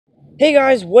Hey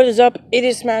guys, what is up? It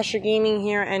is Smasher Gaming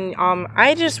here, and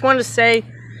I just want to say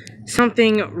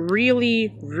something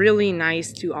really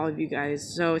nice to all of you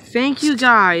guys. So thank you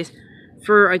guys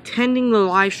for attending the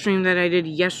live stream that I did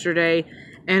yesterday,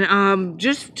 and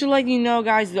just to let you know,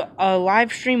 guys, the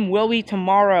live stream will be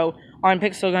tomorrow on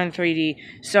Pixel Gun 3D.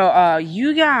 So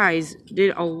you guys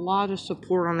did a lot of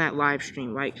support on that live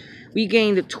stream. Like, we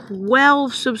gained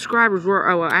 12 subscribers.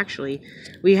 Actually,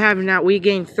 we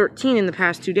gained 13 in the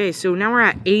past 2 days. So now we're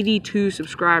at 82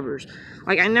 subscribers.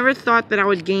 Like, I never thought that I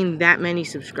would gain that many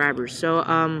subscribers. So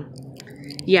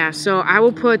yeah, so I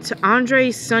will put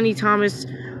Andre, Sonny, Thomas.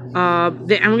 I'm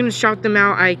gonna shout them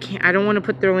out. I don't want to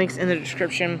put their links in the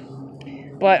description.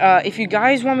 But if you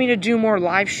guys want me to do more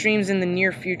live streams in the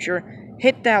near future,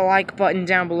 hit that like button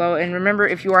down below. And remember,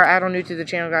 if you are add on new to the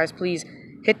channel, guys, please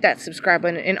hit that subscribe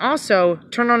button. And also,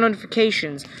 turn on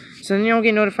notifications, so then you'll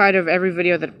get notified of every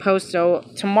video that I post. So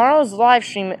tomorrow's live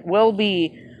stream will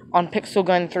be on Pixel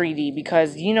Gun 3D,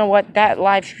 because you know what? That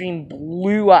live stream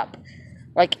blew up.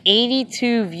 Like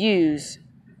 82 views.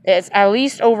 It's at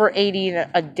least over 80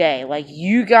 a day. Like,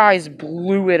 you guys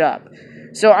blew it up.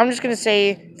 So I'm just going to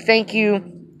say thank you.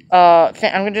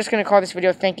 I'm just going to call this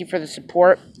video thank you for the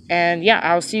support. And yeah,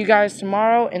 I'll see you guys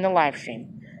tomorrow in the live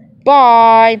stream.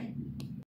 Bye!